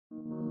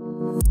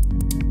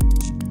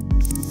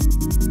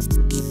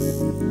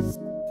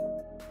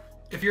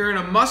If you're in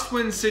a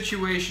must-win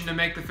situation to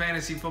make the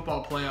fantasy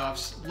football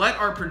playoffs, let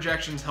our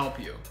projections help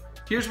you.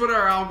 Here's what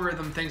our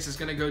algorithm thinks is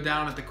going to go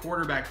down at the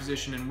quarterback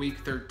position in Week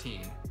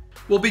 13.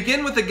 We'll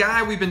begin with the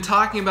guy we've been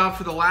talking about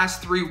for the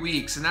last 3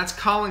 weeks, and that's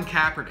Colin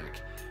Kaepernick.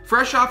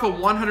 Fresh off a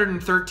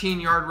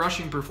 113-yard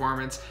rushing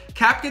performance,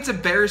 Cap gets a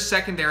Bears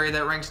secondary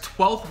that ranks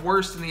 12th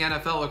worst in the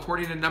NFL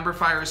according to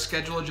numberFire's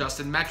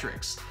schedule-adjusted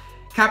metrics.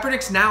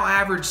 Kaepernick's now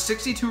averaged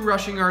 62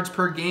 rushing yards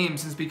per game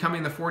since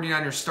becoming the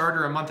 49ers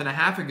starter a month and a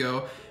half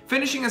ago,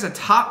 finishing as a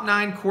top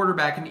 9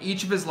 quarterback in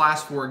each of his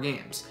last 4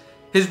 games.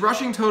 His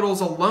rushing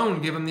totals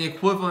alone give him the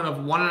equivalent of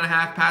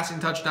 1.5 passing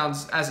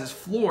touchdowns as his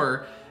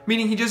floor,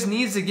 meaning he just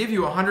needs to give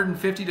you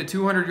 150 to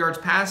 200 yards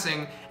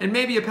passing and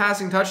maybe a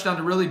passing touchdown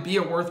to really be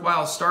a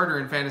worthwhile starter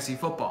in fantasy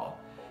football.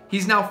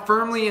 He's now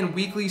firmly in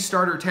weekly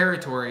starter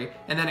territory,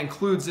 and that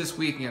includes this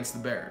week against the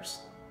Bears.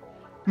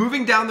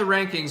 Moving down the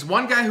rankings,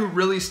 one guy who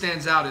really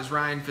stands out is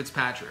Ryan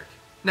Fitzpatrick.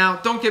 Now,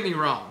 don't get me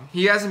wrong,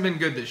 he hasn't been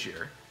good this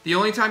year. The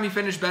only time he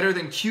finished better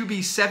than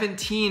QB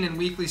 17 in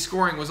weekly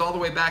scoring was all the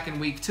way back in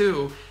Week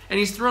 2, and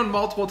he's thrown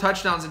multiple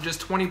touchdowns in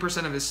just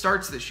 20% of his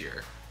starts this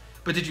year.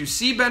 But did you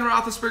see Ben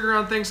Roethlisberger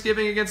on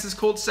Thanksgiving against his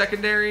Colts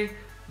secondary?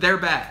 They're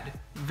bad.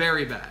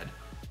 Very bad.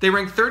 They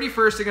rank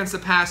 31st against the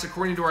pass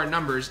according to our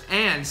numbers,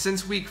 and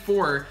since Week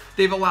 4,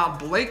 they've allowed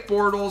Blake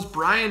Bortles,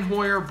 Brian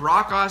Hoyer,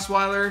 Brock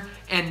Osweiler,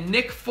 and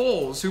Nick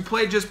Foles, who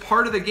played just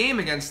part of the game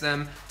against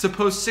them, to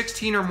post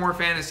 16 or more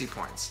fantasy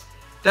points.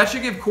 That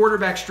should give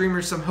quarterback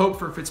streamers some hope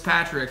for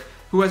Fitzpatrick,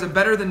 who has a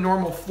better than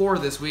normal floor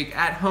this week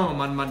at home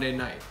on Monday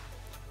night.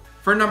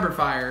 For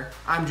numberFire,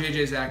 I'm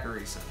JJ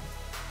Zachariason.